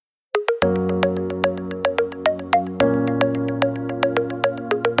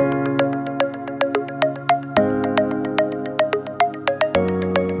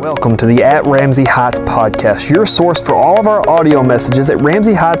Welcome to the At Ramsey Heights podcast, your source for all of our audio messages at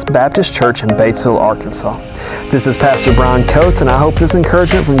Ramsey Heights Baptist Church in Batesville, Arkansas. This is Pastor Brian Coates, and I hope this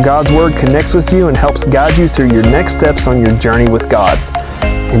encouragement from God's Word connects with you and helps guide you through your next steps on your journey with God.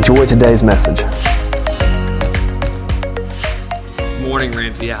 Enjoy today's message. Morning,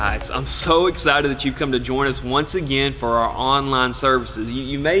 Ramsey Heights. I'm so excited that you've come to join us once again for our online services.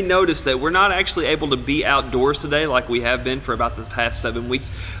 You may notice that we're not actually able to be outdoors today like we have been for about the past 7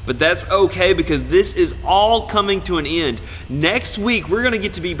 weeks, but that's okay because this is all coming to an end. Next week, we're going to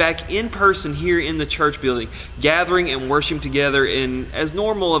get to be back in person here in the church building, gathering and worshiping together in as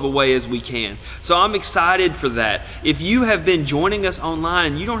normal of a way as we can. So I'm excited for that. If you have been joining us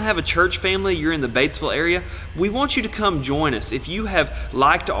online and you don't have a church family, you're in the Batesville area, we want you to come join us. If you have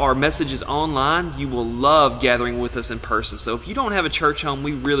liked our messages online, you will love gathering with us in person. So if you don't have a church home,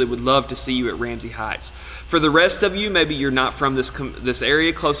 we really would love to see you at Ramsey Heights. For the rest of you, maybe you're not from this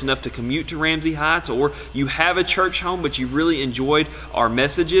area close enough to commute to Ramsey Heights, or you have a church home but you've really enjoyed our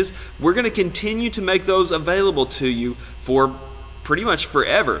messages, we're going to continue to make those available to you for pretty much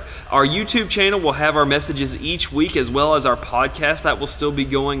forever. Our YouTube channel will have our messages each week as well as our podcast that will still be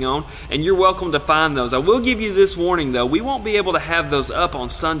going on, and you're welcome to find those. I will give you this warning though, we won't be able to have those up on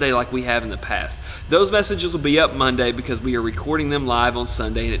Sunday like we have in the past. Those messages will be up Monday because we are recording them live on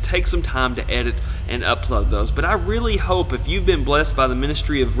Sunday and it takes some time to edit and upload those. But I really hope if you've been blessed by the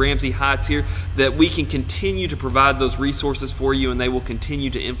ministry of Ramsey Heights here that we can continue to provide those resources for you and they will continue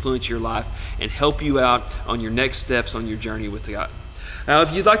to influence your life and help you out on your next steps on your journey with God. Now,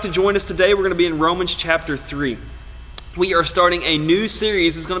 if you'd like to join us today, we're going to be in Romans chapter 3. We are starting a new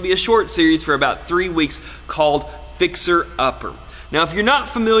series. It's going to be a short series for about 3 weeks called Fixer Upper. Now, if you're not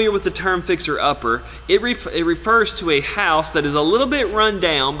familiar with the term Fixer Upper, it refers to a house that is a little bit run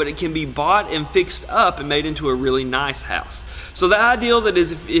down, but it can be bought and fixed up and made into a really nice house. So the ideal that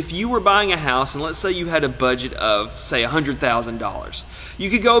is if you were buying a house, and let's say you had a budget of, say, $100,000, you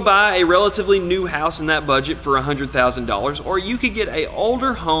could go buy a relatively new house in that budget for $100,000, or you could get an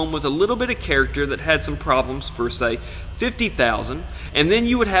older home with a little bit of character that had some problems for, say, $50,000, and then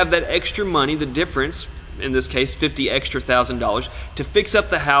you would have that extra money, the difference, in this case $50,000 to fix up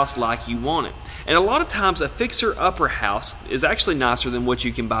the house like you want it. And a lot of times a fixer-upper house is actually nicer than what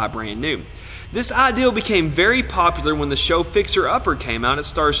you can buy brand new. This ideal became very popular when the show Fixer Upper came out. It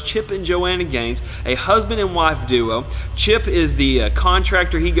stars Chip and Joanna Gaines, a husband and wife duo. Chip is the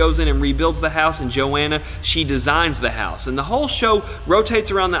contractor. He goes in and rebuilds the house, and Joanna, she designs the house. And the whole show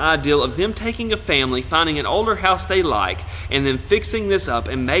rotates around the ideal of them taking a family, finding an older house they like, and then fixing this up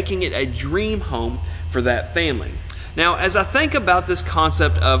and making it a dream home for that family. Now, as I think about this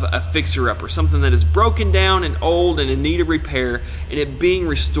concept of a fixer-upper, something that is broken down and old and in need of repair, and it being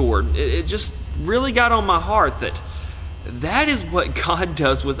restored, it just really got on my heart that is what God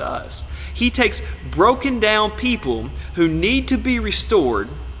does with us. He takes broken down people who need to be restored,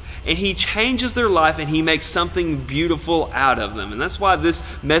 and He changes their life and He makes something beautiful out of them. And that's why this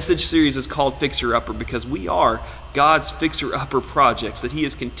message series is called Fixer Upper, because we are God's fixer-upper projects that He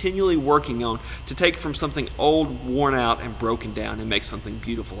is continually working on to take from something old, worn out, and broken down and make something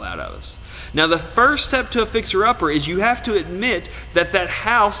beautiful out of us. Now, the first step to a fixer-upper is you have to admit that that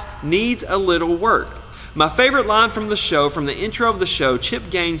house needs a little work. My favorite line from the show, from the intro of the show, Chip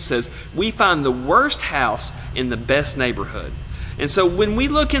Gaines says, "We find the worst house in the best neighborhood." And so when we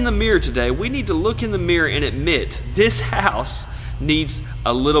look in the mirror today, we need to look in the mirror and admit this house needs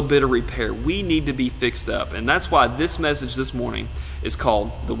a little bit of repair. We need to be fixed up. And that's why this message this morning is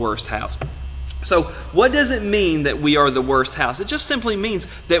called The Worst House. So what does it mean that we are the worst house? It just simply means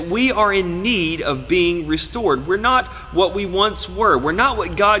that we are in need of being restored. We're not what we once were. We're not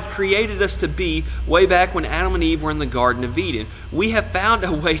what God created us to be way back when Adam and Eve were in the Garden of Eden. We have found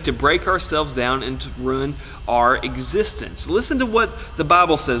a way to break ourselves down and to ruin our existence. Listen to what the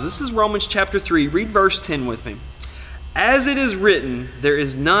Bible says. This is Romans chapter 3. Read verse 10 with me. "As it is written, there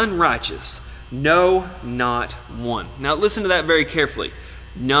is none righteous, no, not one." Now listen to that very carefully.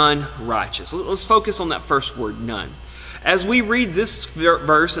 None righteous. Let's focus on that first word, none. As we read this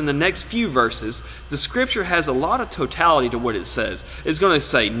verse and the next few verses, the scripture has a lot of totality to what it says. It's going to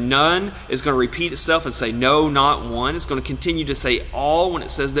say none. It's going to repeat itself and say no, not one. It's going to continue to say all when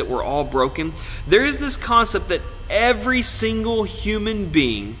it says that we're all broken. There is this concept that every single human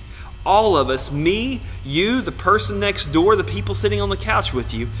being, all of us, me, you, the person next door, the people sitting on the couch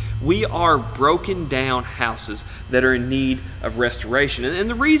with you, we are broken down houses that are in need of restoration. And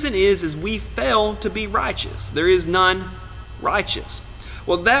the reason is we fail to be righteous. There is none righteous.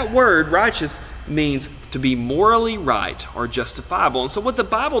 Well, that word, righteous, means to be morally right or justifiable. And so what the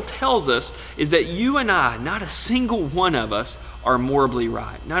Bible tells us is that you and I, not a single one of us, are morally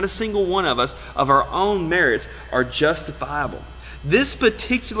right. Not a single one of us of our own merits are justifiable. This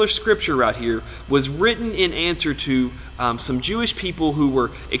particular scripture here was written in answer to some Jewish people who were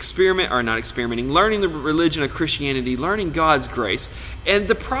learning the religion of Christianity, learning God's grace. And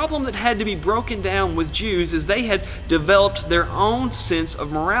the problem that had to be broken down with Jews is they had developed their own sense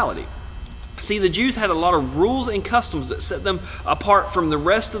of morality. See, the Jews had a lot of rules and customs that set them apart from the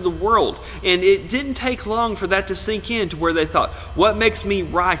rest of the world. And it didn't take long for that to sink in to where they thought, what makes me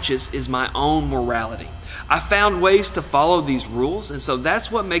righteous is my own morality. I found ways to follow these rules, and so that's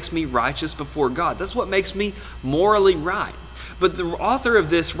what makes me righteous before God. That's what makes me morally right. But the author of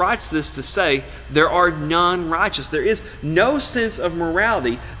this writes this to say there are none righteous. There is no sense of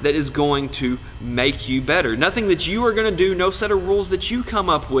morality that is going to make you better. Nothing that you are going to do, no set of rules that you come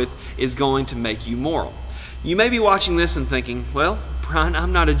up with is going to make you moral. You may be watching this and thinking, well, Brian,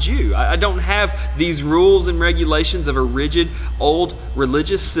 I'm not a Jew. I don't have these rules and regulations of a rigid, old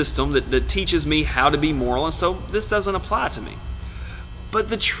religious system that teaches me how to be moral, and so this doesn't apply to me. But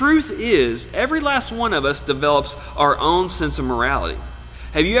the truth is, every last one of us develops our own sense of morality.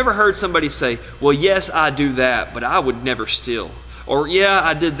 Have you ever heard somebody say, well, yes, I do that, but I would never steal? Or, yeah,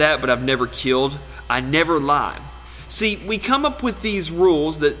 I did that, but I've never killed. I never lie. See, we come up with these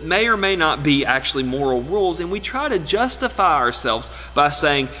rules that may or may not be actually moral rules, and we try to justify ourselves by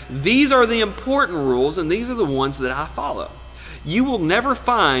saying, these are the important rules, and these are the ones that I follow. You will never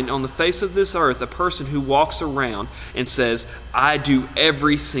find on the face of this earth a person who walks around and says, I do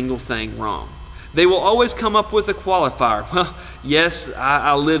every single thing wrong. They will always come up with a qualifier. Well, yes,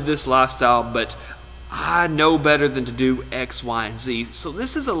 I live this lifestyle, but I know better than to do X, Y, and Z. So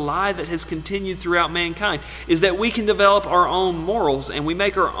this is a lie that has continued throughout mankind, is that we can develop our own morals and we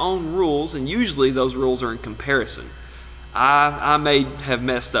make our own rules, and usually those rules are in comparison. I may have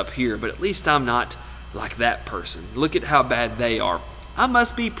messed up here, but at least I'm not like that person. Look at how bad they are. I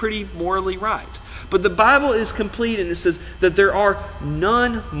must be pretty morally right. But the Bible is complete, and it says that there are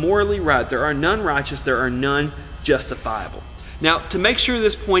none morally right. There are none righteous. There are none justifiable. Now, to make sure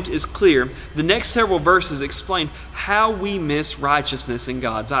this point is clear, the next several verses explain how we miss righteousness in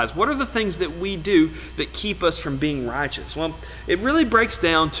God's eyes. What are the things that we do that keep us from being righteous? Well, it really breaks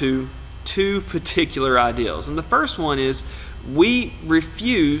down to two particular ideals. And the first one is we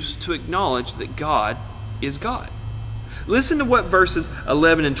refuse to acknowledge that God is God. Listen to what verses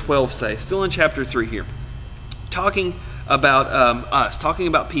 11 and 12 say, still in chapter 3 here. Talking about us, talking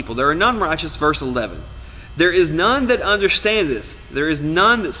about people. There are none righteous, verse 11. There is none that understandeth. There is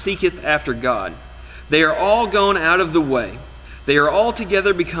none that seeketh after God. They are all gone out of the way. They are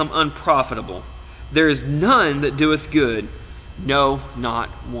altogether become unprofitable. There is none that doeth good. No, not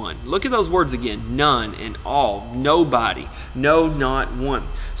one. Look at those words again. None and all. Nobody. No, not one.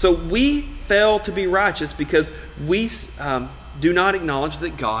 So we fail to be righteous because we do not acknowledge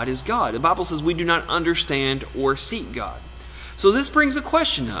that God is God. The Bible says we do not understand or seek God. So this brings a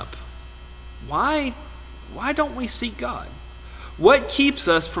question up. Why don't we seek God? What keeps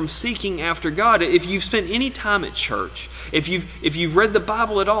us from seeking after God? If you've spent any time at church, if you've read the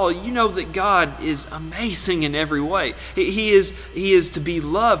Bible at all, you know that God is amazing in every way. He is to be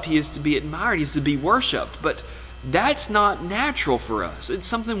loved. He is to be admired. He is to be worshipped. But that's not natural for us. It's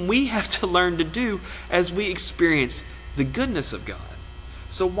something we have to learn to do as we experience the goodness of God.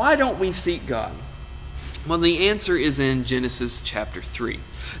 So why don't we seek God? Well, the answer is in Genesis chapter 3.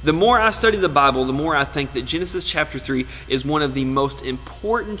 The more I study the Bible, the more I think that Genesis chapter 3 is one of the most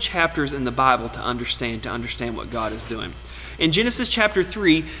important chapters in the Bible to understand what God is doing. In Genesis chapter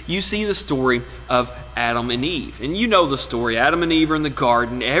 3, you see the story of Adam and Eve. And you know the story. Adam and Eve are in the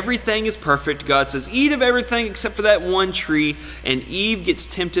garden. Everything is perfect. God says, eat of everything except for that one tree. And Eve gets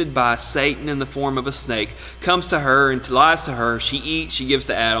tempted by Satan in the form of a snake, comes to her and lies to her. She eats, she gives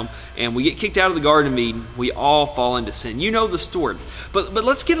to Adam, and we get kicked out of the Garden of Eden. We all fall into sin. You know the story. But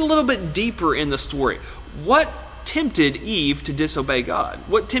let's get a little bit deeper in the story. What tempted Eve to disobey God?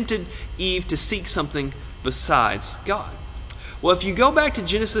 What tempted Eve to seek something besides God? Well, if you go back to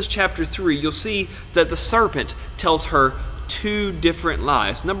Genesis chapter 3, you'll see that the serpent tells her two different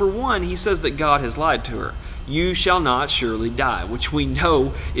lies. Number one, he says that God has lied to her. You shall not surely die, which we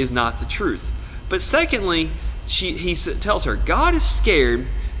know is not the truth. But secondly, he tells her, God is scared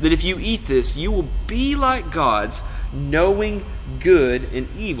that if you eat this, you will be like gods, knowing good and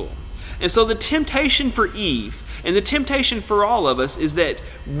evil. And so the temptation for Eve and the temptation for all of us is that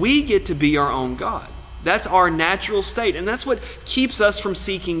we get to be our own God. That's our natural state, and that's what keeps us from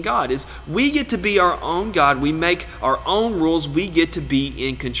seeking God, is we get to be our own God. We make our own rules. We get to be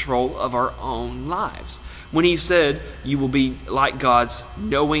in control of our own lives. When he said, you will be like gods,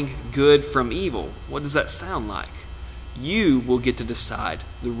 knowing good from evil, what does that sound like? You will get to decide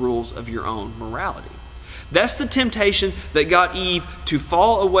the rules of your own morality. That's the temptation that got Eve to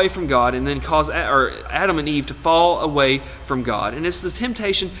fall away from God and then caused Adam and Eve to fall away from God. And it's the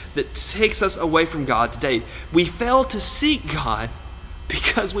temptation that takes us away from God today. We fail to seek God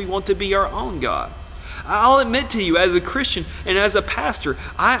because we want to be our own God. I'll admit to you, as a Christian and as a pastor,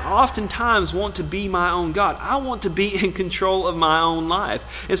 I oftentimes want to be my own God. I want to be in control of my own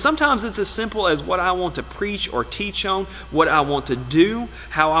life. And sometimes it's as simple as what I want to preach or teach on, what I want to do,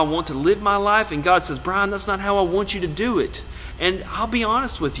 how I want to live my life. And God says, Brian, that's not how I want you to do it. And I'll be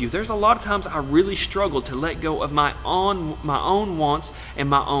honest with you, there's a lot of times I really struggle to let go of my own wants and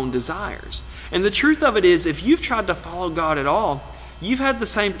my own desires. And the truth of it is, if you've tried to follow God at all, you've had the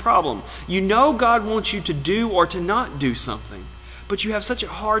same problem. You know God wants you to do or to not do something, but you have such a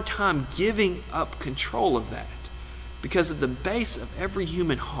hard time giving up control of that. Because at the base of every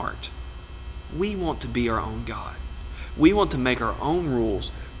human heart, we want to be our own God. We want to make our own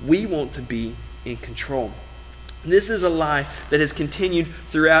rules. We want to be in control. This is a lie that has continued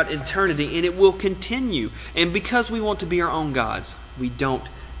throughout eternity, and it will continue. And because we want to be our own gods, we don't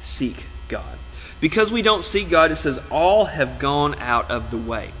seek God. Because we don't seek God, it says, all have gone out of the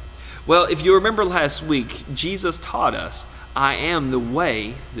way. Well, if you remember last week, Jesus taught us, I am the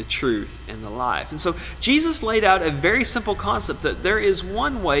way, the truth, and the life. And so Jesus laid out a very simple concept that there is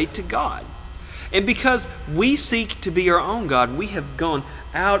one way to God. And because we seek to be our own God, we have gone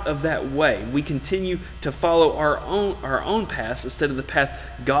out of that way. We continue to follow our own paths instead of the path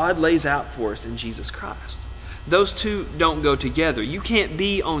God lays out for us in Jesus Christ. Those two don't go together. You can't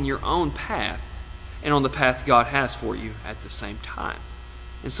be on your own path and on the path God has for you at the same time.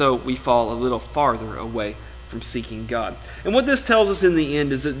 And so we fall a little farther away from seeking God. And what this tells us in the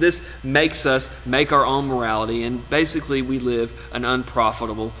end is that this makes us make our own morality, and basically we live an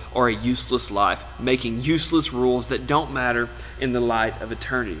unprofitable or a useless life, making useless rules that don't matter in the light of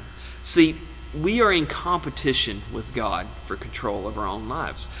eternity. See, we are in competition with God for control of our own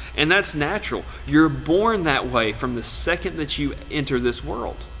lives. And that's natural. You're born that way from the second that you enter this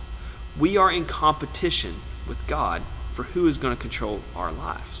world. We are in competition with God for who is going to control our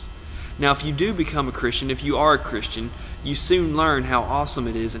lives. Now, if you do become a Christian, if you are a Christian, you soon learn how awesome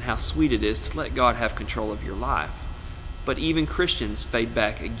it is and how sweet it is to let God have control of your life. But even Christians fade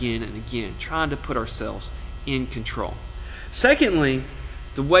back again and again, trying to put ourselves in control. Secondly,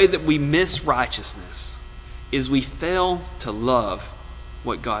 the way that we miss righteousness is we fail to love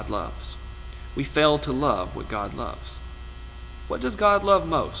what God loves. We fail to love what God loves. What does God love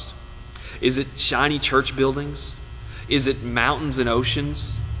most? Is it shiny church buildings? Is it mountains and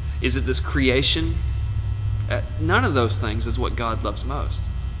oceans? Is it this creation? None of those things is what God loves most.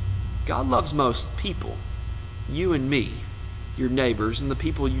 God loves most people. You and me, your neighbors, and the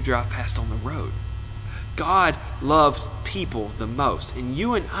people you drive past on the road. God loves people the most, and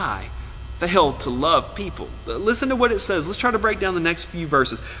you and I fail to love people. Listen to what it says. Let's try to break down the next few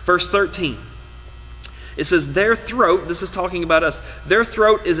verses. Verse 13. It says, their throat, this is talking about us, their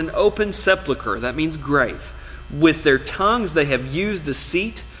throat is an open sepulchre, that means grave. With their tongues they have used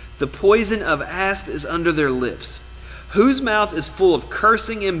deceit, the poison of asp is under their lips. Whose mouth is full of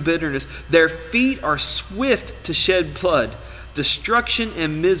cursing and bitterness, their feet are swift to shed blood. Destruction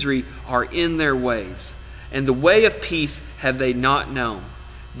and misery are in their ways, and the way of peace have they not known.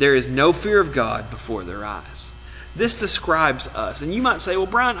 There is no fear of God before their eyes. This describes us. And you might say, well,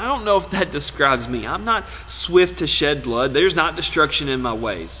 Brian, I don't know if that describes me. I'm not swift to shed blood. There's not destruction in my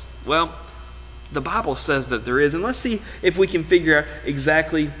ways. Well, the Bible says that there is. And let's see if we can figure out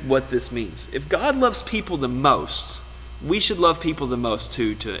exactly what this means. If God loves people the most, we should love people the most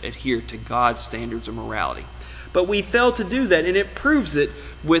too, to adhere to God's standards of morality. But we fail to do that, and it proves it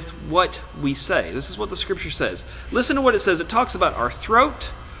with what we say. This is what the Scripture says. Listen to what it says. It talks about our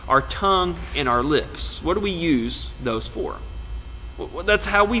throat, our tongue, and our lips. What do we use those for? Well, that's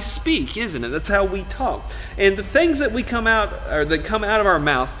how we speak, isn't it? That's how we talk. And the things that come out of our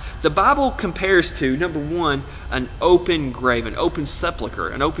mouth, the Bible compares to, number one, an open grave, an open sepulcher,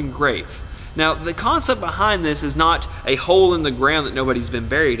 an open grave. Now, the concept behind this is not a hole in the ground that nobody's been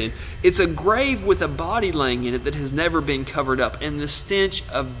buried in. It's a grave with a body laying in it that has never been covered up. And the stench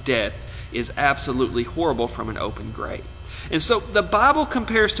of death is absolutely horrible from an open grave. And so the Bible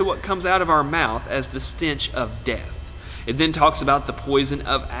compares to what comes out of our mouth as the stench of death. It then talks about the poison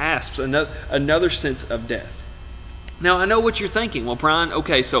of asps, another sense of death. Now, I know what you're thinking. Well, Brian,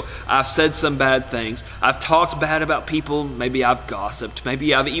 okay, so I've said some bad things. I've talked bad about people. Maybe I've gossiped.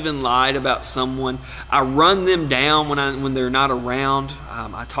 Maybe I've even lied about someone. I run them down when they're not around.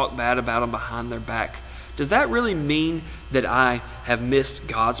 I talk bad about them behind their back. Does that really mean that I have missed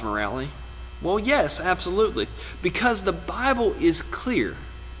God's morality? Well, yes, absolutely. Because the Bible is clear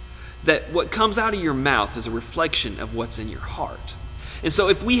that what comes out of your mouth is a reflection of what's in your heart. And so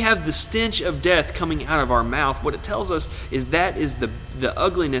if we have the stench of death coming out of our mouth, what it tells us is that is the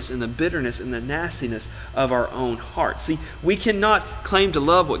ugliness and the bitterness and the nastiness of our own heart. See, we cannot claim to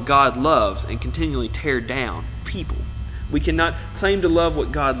love what God loves and continually tear down people. We cannot claim to love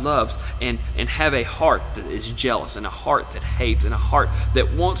what God loves and have a heart that is jealous and a heart that hates and a heart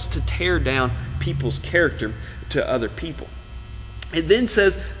that wants to tear down people's character to other people. It then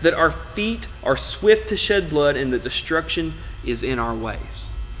says that our feet are swift to shed blood and that destruction is in our ways.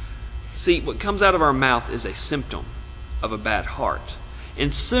 See, what comes out of our mouth is a symptom of a bad heart.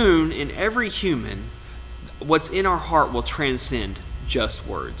 And soon, in every human, what's in our heart will transcend just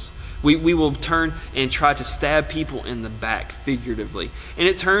words. We will turn and try to stab people in the back, figuratively. And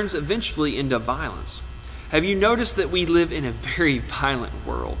it turns eventually into violence. Have you noticed that we live in a very violent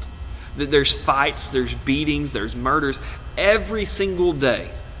world? That there's fights, there's beatings, there's murders. Every single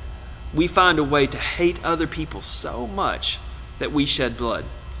day, we find a way to hate other people so much that we shed blood.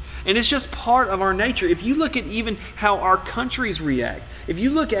 And it's just part of our nature. If you look at even how our countries react, if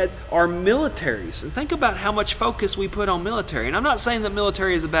you look at our militaries, and think about how much focus we put on military. And I'm not saying that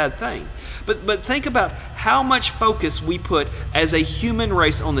military is a bad thing, but think about how much focus we put as a human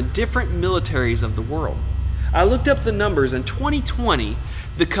race on the different militaries of the world. I looked up the numbers. In 2020,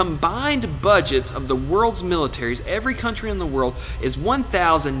 the combined budgets of the world's militaries, every country in the world, is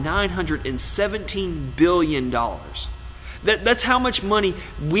 $1,917 billion. That's how much money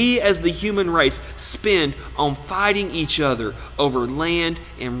we as the human race spend on fighting each other over land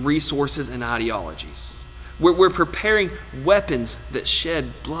and resources and ideologies. We're preparing weapons that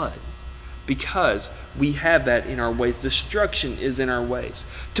shed blood because we have that in our ways. Destruction is in our ways.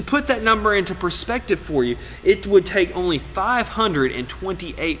 To put that number into perspective for you, it would take only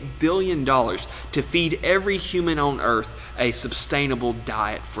 $528 billion to feed every human on earth a sustainable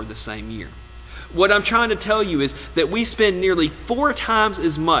diet for the same year. What I'm trying to tell you is that we spend nearly 4 times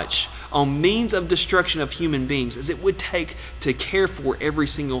as much on means of destruction of human beings as it would take to care for every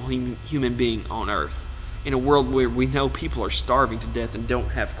single human being on earth in a world where we know people are starving to death and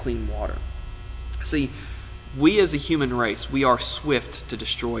don't have clean water. See, we as a human race, we are swift to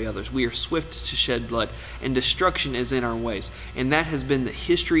destroy others. We are swift to shed blood, and destruction is in our ways. And that has been the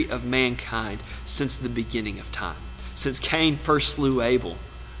history of mankind since the beginning of time. Since Cain first slew Abel,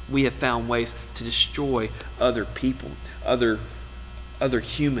 we have found ways to destroy other people, other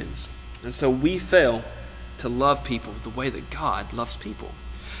humans. And so we fail to love people the way that God loves people.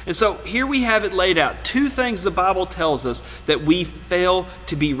 And so here we have it laid out. 2 things the Bible tells us that we fail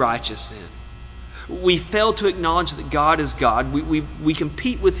to be righteous in. We fail to acknowledge that God is God. We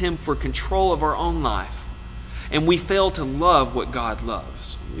compete with Him for control of our own life. And we fail to love what God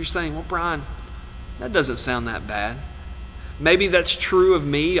loves. You're saying, well, Brian, that doesn't sound that bad. Maybe that's true of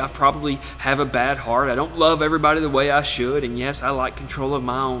me. I probably have a bad heart. I don't love everybody the way I should. And yes, I like control of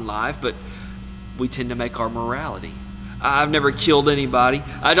my own life, but we tend to make our morality. I've never killed anybody.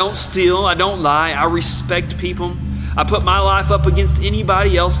 I don't steal. I don't lie. I respect people. I put my life up against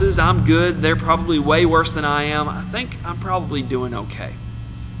anybody else's. I'm good. They're probably way worse than I am. I think I'm probably doing okay.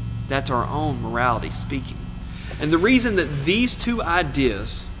 That's our own morality speaking. And the reason that these 2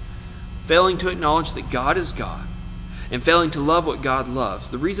 ideas, failing to acknowledge that God is God, and failing to love what God loves,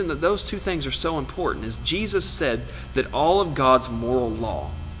 the reason that those 2 things are so important is Jesus said that all of God's moral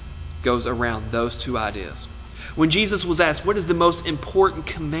law goes around those 2 ideas. When Jesus was asked, what is the most important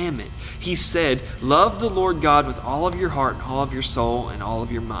commandment? He said, love the Lord God with all of your heart and all of your soul and all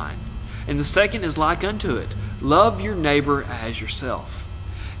of your mind. And the second is like unto it, love your neighbor as yourself.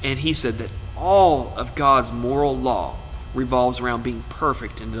 And he said that all of God's moral law revolves around being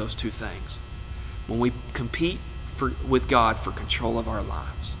perfect in those 2 things. When we compete with God for control of our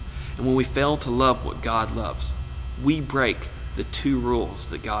lives, and when we fail to love what God loves, we break the 2 rules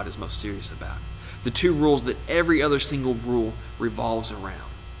that God is most serious about. The 2 rules that every other single rule revolves around.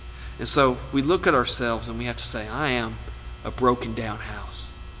 And so we look at ourselves and we have to say, I am a broken down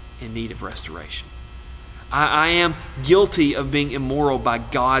house in need of restoration. I am guilty of being immoral by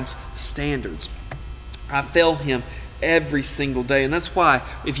God's standards. I fail Him every single day. And that's why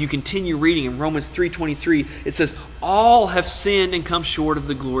if you continue reading in Romans 3:23, it says, all have sinned and come short of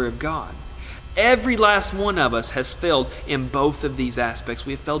the glory of God. Every last one of us has failed in both of these aspects.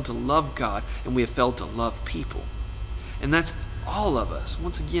 We have failed to love God and we have failed to love people. And that's all of us.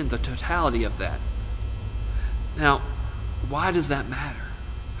 Once again, the totality of that. Now, why does that matter?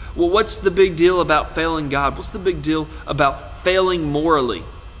 Well, what's the big deal about failing God? What's the big deal about failing morally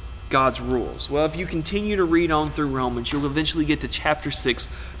God's rules? Well, if you continue to read on through Romans, you'll eventually get to chapter 6,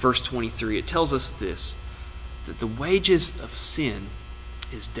 verse 23. It tells us this, that the wages of sin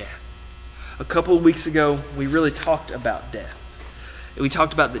is death. A couple of weeks ago, we really talked about death. We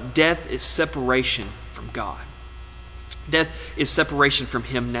talked about that death is separation from God. Death is separation from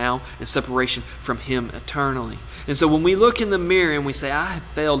Him now and separation from Him eternally. And so when we look in the mirror and we say, I have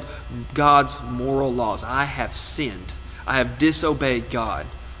failed God's moral laws, I have sinned, I have disobeyed God,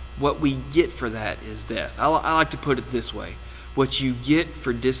 what we get for that is death. I like to put it this way. What you get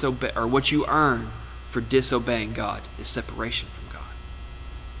for what you earn for disobeying God is separation from God.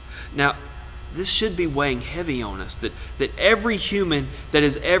 Now, this should be weighing heavy on us, that every human that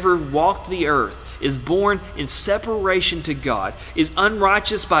has ever walked the earth is born in separation to God, is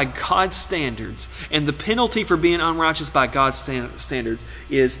unrighteous by God's standards, and the penalty for being unrighteous by God's standards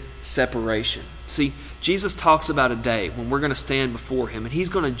is separation. See, Jesus talks about a day when we're going to stand before Him, and He's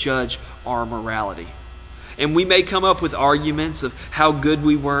going to judge our morality. And we may come up with arguments of how good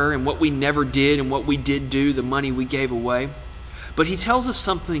we were and what we never did and what we did do, the money we gave away. But He tells us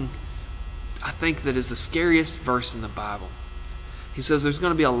something I think that is the scariest verse in the Bible. He says there's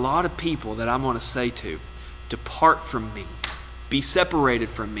going to be a lot of people that I'm going to say to, depart from me, be separated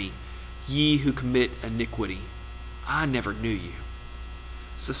from me, ye who commit iniquity. I never knew you.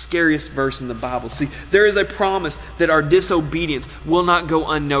 It's the scariest verse in the Bible. See, there is a promise that our disobedience will not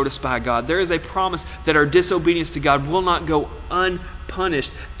go unnoticed by God. There is a promise that our disobedience to God will not go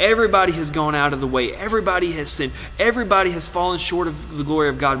unpunished. Everybody has gone out of the way. Everybody has sinned. Everybody has fallen short of the glory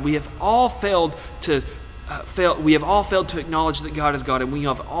of God. We have all failed to acknowledge that God is God, and we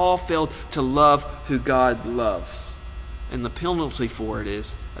have all failed to love who God loves. And the penalty for it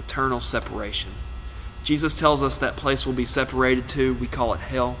is eternal separation. Jesus tells us that place we'll be separated to, we call it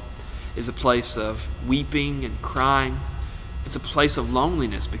hell, is a place of weeping and crying. It's a place of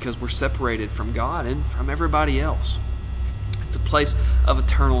loneliness because we're separated from God and from everybody else. It's a place of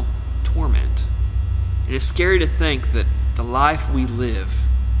eternal torment. It is scary to think that the life we live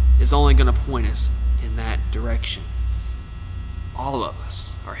is only going to point us in that direction. All of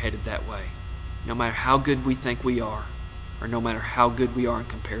us are headed that way, no matter how good we think we are, or no matter how good we are in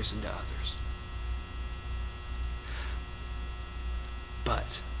comparison to others.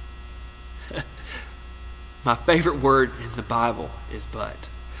 But. My favorite word in the Bible is but.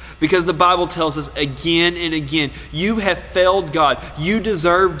 Because the Bible tells us again and again, you have failed God. You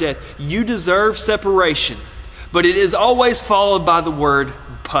deserve death. You deserve separation. But it is always followed by the word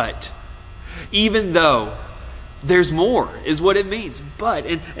but. Even though there's more is what it means. But.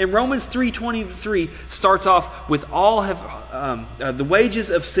 And Romans 3:23 starts off with the wages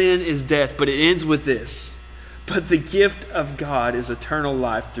of sin is death. But it ends with this. But the gift of God is eternal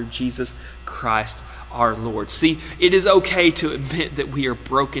life through Jesus Christ our Lord. See, it is okay to admit that we are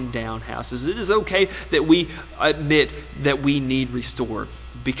broken down houses. It is okay that we admit that we need restored.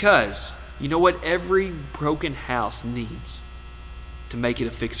 Because, you know what every broken house needs to make it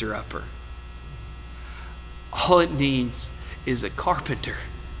a fixer-upper? All it needs is a carpenter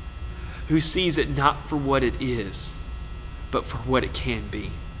who sees it not for what it is, but for what it can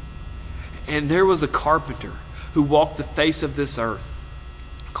be. And there was a carpenter who walked the face of this earth.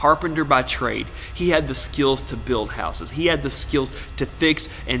 Carpenter by trade. He had the skills to build houses. He had the skills to fix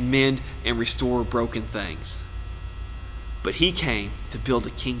and mend and restore broken things. But he came to build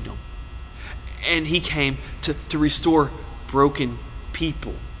a kingdom. And he came to restore broken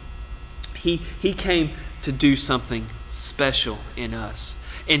people. He came to do something special in us.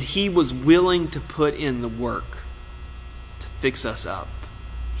 And he was willing to put in the work to fix us up.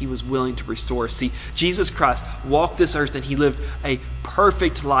 He was willing to restore us. See, Jesus Christ walked this earth and he lived a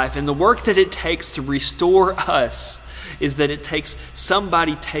perfect life. And the work that it takes to restore us is that it takes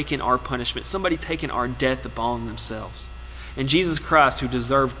somebody taking our punishment, somebody taking our death upon themselves. And Jesus Christ, who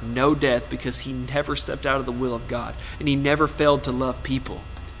deserved no death because he never stepped out of the will of God and he never failed to love people,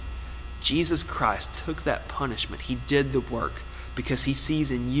 Jesus Christ took that punishment. He did the work because he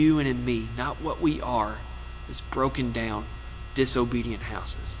sees in you and in me not what we are as broken down, disobedient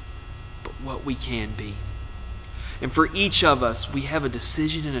houses, but what we can be. And for each of us, we have a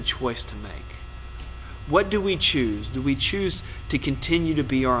decision and a choice to make. What do we choose? Do we choose to continue to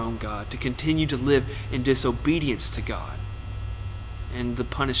be our own God, to continue to live in disobedience to God and the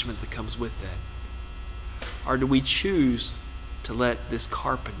punishment that comes with that? Or do we choose to let this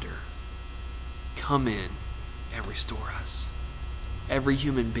carpenter come in and restore us? Every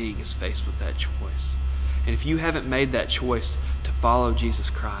human being is faced with that choice. And if you haven't made that choice to follow Jesus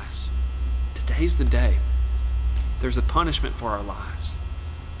Christ, today's the day. There's a punishment for our lives,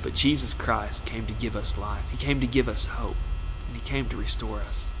 but Jesus Christ came to give us life. He came to give us hope, and He came to restore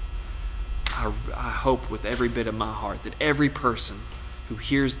us. I hope with every bit of my heart that every person who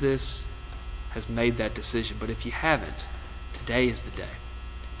hears this has made that decision. But if you haven't, today is the day.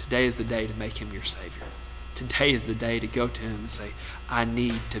 Today is the day to make Him your Savior. Today is the day to go to Him and say, I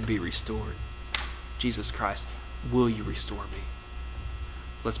need to be restored. Jesus Christ, will you restore me?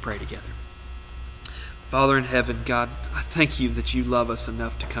 Let's pray together. Father in heaven, God, I thank you that you love us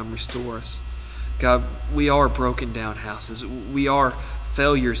enough to come restore us. God, we are broken down houses. We are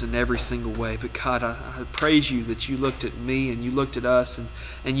failures in every single way. But God, I praise you that you looked at me and you looked at us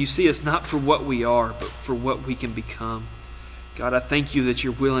and you see us not for what we are, but for what we can become. God, I thank you that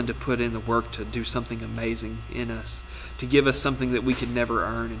you're willing to put in the work to do something amazing in us, to give us something that we could never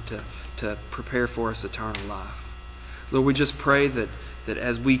earn and to prepare for us eternal life. Lord, we just pray that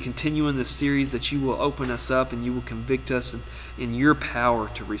as we continue in this series, that you will open us up and you will convict us in your power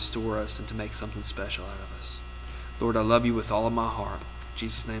to restore us and to make something special out of us. Lord, I love you with all of my heart. In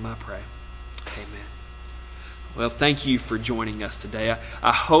Jesus' name I pray. Amen. Well, thank you for joining us today.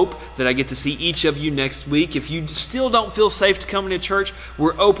 I hope that I get to see each of you next week. If you still don't feel safe to come into church,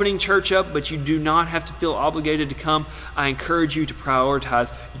 we're opening church up, but you do not have to feel obligated to come. I encourage you to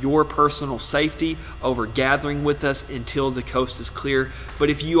prioritize your personal safety over gathering with us until the coast is clear. But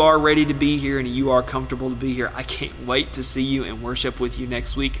if you are ready to be here and you are comfortable to be here, I can't wait to see you and worship with you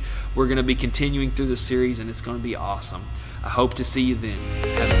next week. We're going to be continuing through the series, and it's going to be awesome. I hope to see you then.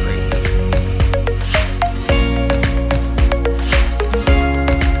 Have a great week.